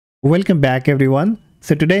Welcome back everyone.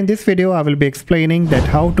 So today in this video I will be explaining that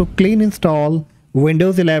how to clean install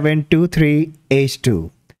Windows 11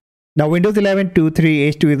 23H2. Now Windows 11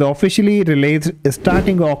 23H2 is officially released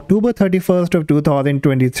starting October 31st of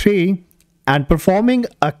 2023, and performing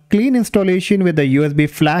a clean installation with a USB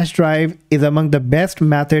flash drive is among the best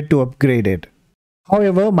method to upgrade it.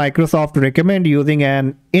 However, Microsoft recommend using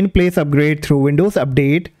an in-place upgrade through Windows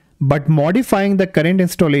Update, but modifying the current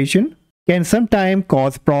installation can sometimes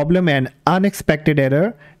cause problem and unexpected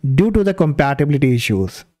error due to the compatibility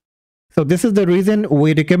issues. So this is the reason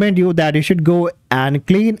we recommend you that you should go and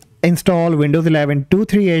clean install Windows 11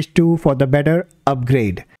 23H2 for the better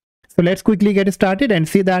upgrade. So let's quickly get started and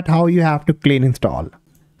see that how you have to clean install.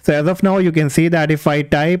 So as of now you can see that if I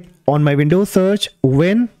type on my Windows search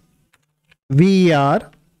Win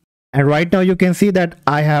VER, and right now you can see that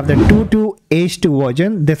I have the 22H2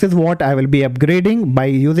 version. This is what I will be upgrading by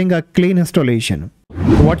using a clean installation.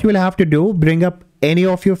 What you will have to do, bring up any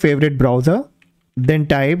of your favorite browser, then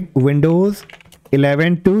type Windows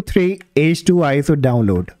 11 23H2 ISO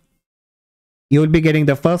download. You will be getting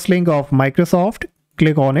the first link of Microsoft.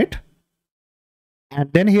 Click on it,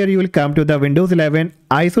 and then here you will come to the Windows 11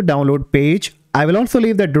 ISO download page. I will also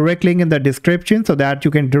leave the direct link in the description so that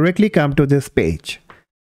you can directly come to this page.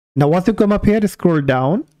 Now once you come up here, scroll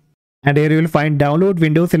down, and here you will find download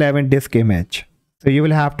Windows 11 disk image. So you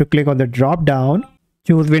will have to click on the drop down,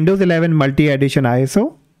 choose Windows 11 multi-edition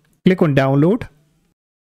ISO, click on download.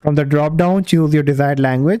 From the drop down, choose your desired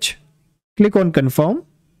language, click on confirm,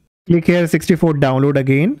 click here 64 download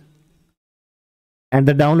again, and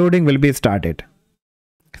the downloading will be started.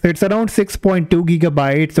 So it's around 6.2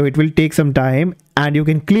 gigabytes, so it will take some time, and you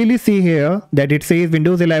can clearly see here that it says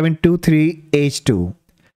Windows 11 23H2.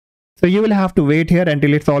 So you will have to wait here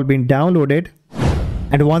until it's all been downloaded,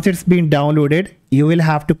 and once it's been downloaded you will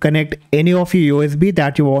have to connect any of your USB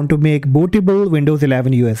that you want to make bootable Windows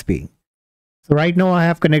 11 USB. So right now I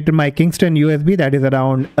have connected my Kingston USB, that is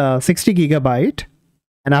around 60 gigabyte,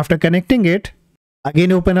 and after connecting it,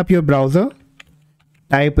 again open up your browser,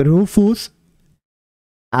 type Rufus,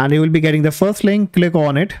 and you will be getting the first link. Click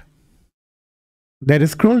on it, then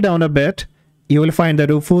scroll down a bit, you will find the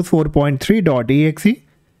Rufus 4.3.exe.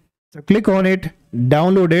 So click on it,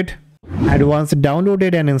 download it, and once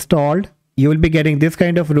downloaded and installed, you will be getting this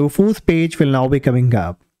kind of Rufus page will now be coming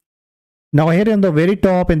up. Now here in the very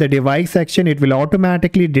top in the device section, it will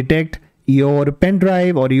automatically detect your pen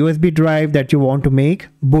drive or USB drive that you want to make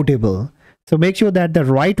bootable. So make sure that the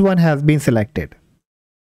right one has been selected.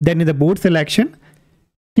 Then in the boot selection,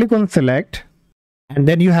 click on select, and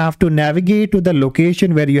then you have to navigate to the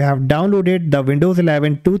location where you have downloaded the Windows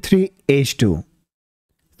 11 23H2.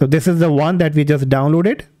 So this is the one that we just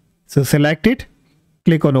downloaded. So select it,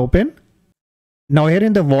 click on open. Now here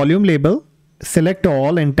in the volume label, select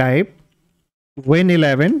all and type Win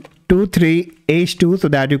 11 23H2 so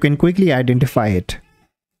that you can quickly identify it.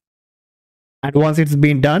 And once it's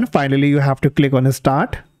been done, finally you have to click on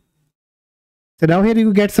start. So now here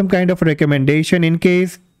you get some kind of recommendation in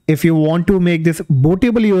case if you want to make this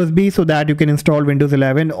bootable USB so that you can install Windows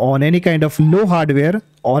 11 on any kind of low hardware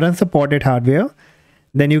or unsupported hardware,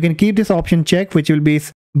 then you can keep this option checked, which will be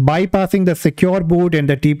bypassing the secure boot and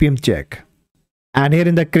the TPM check. And here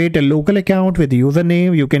in the create a local account with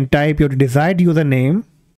username, you can type your desired username,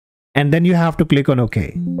 and then you have to click on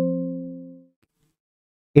OK.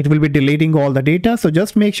 It will be deleting all the data, so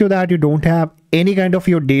just make sure that you don't have any kind of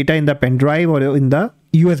your data in the pen drive or in the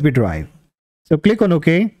USB drive. So click on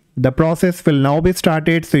OK. The process will now be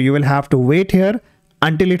started, so you will have to wait here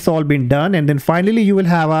until it's all been done, and then finally you will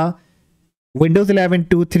have a Windows 11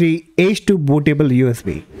 23H2 bootable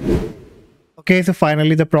USB. Okay, so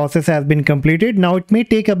finally the process has been completed. Now it may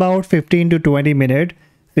take about 15 to 20 minutes,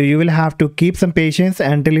 so you will have to keep some patience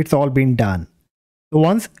until it's all been done. So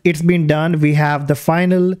once it's been done, we have the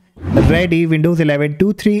final ready Windows 11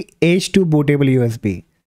 23H2 bootable USB.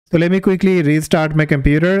 So let me quickly restart my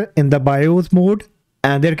computer in the BIOS mode,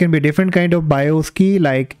 and there can be different kind of BIOS key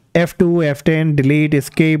like F2, F10, delete,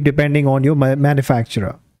 escape depending on your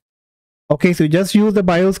manufacturer. Okay, so just use the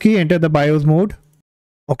BIOS key, enter the BIOS mode.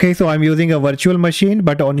 Okay, so I'm using a virtual machine,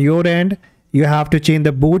 but on your end, you have to change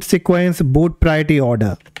the boot sequence, boot priority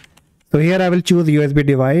order. So here I will choose USB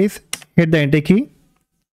device, hit the enter key,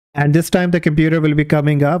 and this time the computer will be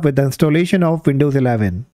coming up with the installation of Windows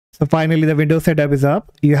 11. So finally the Windows setup is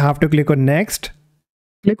up. You have to click on next,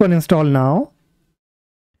 click on install now.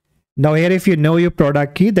 Now here if you know your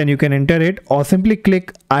product key, then you can enter it, or simply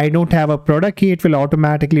click I don't have a product key, it will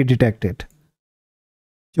automatically detect it.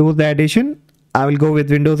 Choose the edition. I will go with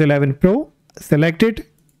Windows 11 Pro, select it,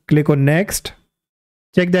 click on next,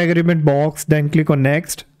 check the agreement box, then click on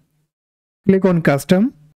next. click on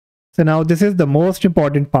custom. So now this is the most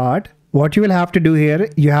important part. What you will have to do here,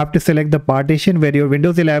 you have to select the partition where your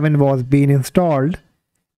Windows 11 was being installed.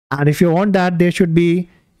 And if you want that, there should be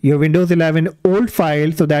your Windows 11 old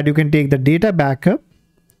file so that you can take the data backup.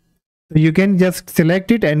 So you can just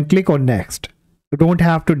select it and click on next. You don't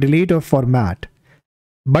have to delete or format.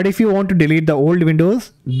 But if you want to delete the old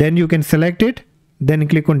Windows, then you can select it, then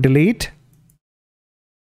click on delete.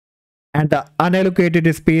 And the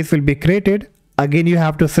unallocated space will be created. Again, you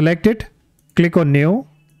have to select it, click on new,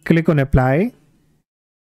 click on apply.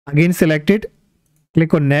 Again, select it,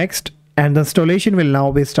 click on next, and the installation will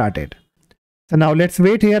now be started. So now let's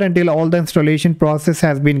wait here until all the installation process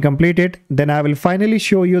has been completed. Then I will finally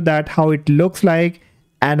show you that how it looks like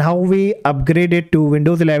and how we upgrade it to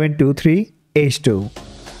Windows 11 2.3 H2.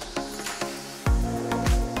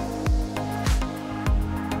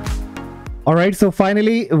 Alright, so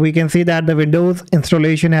finally we can see that the Windows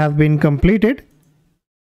installation has been completed.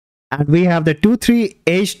 And we have the 2.3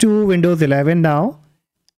 H2 Windows 11 now.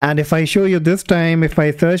 And if I show you this time, if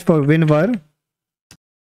I search for WinVer,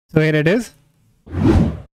 so here it is.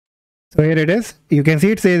 So here it is. You can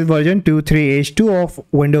see it says version 2.3 H2 of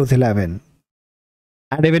Windows 11.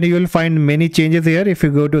 And even you will find many changes here. If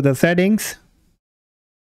you go to the settings,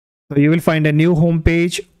 so you will find a new home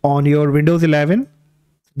page on your Windows 11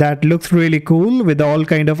 that looks really cool with all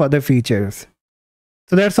kind of other features.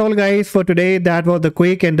 So that's all guys for today. That was the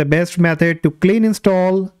quick and the best method to clean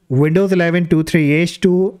install Windows 11 2.3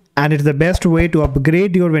 H2, and it's the best way to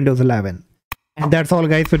upgrade your Windows 11. And that's all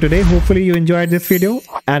guys for today. Hopefully you enjoyed this video,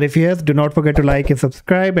 and if yes, do not forget to like and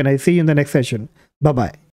subscribe, and I see you in the next session. Bye bye.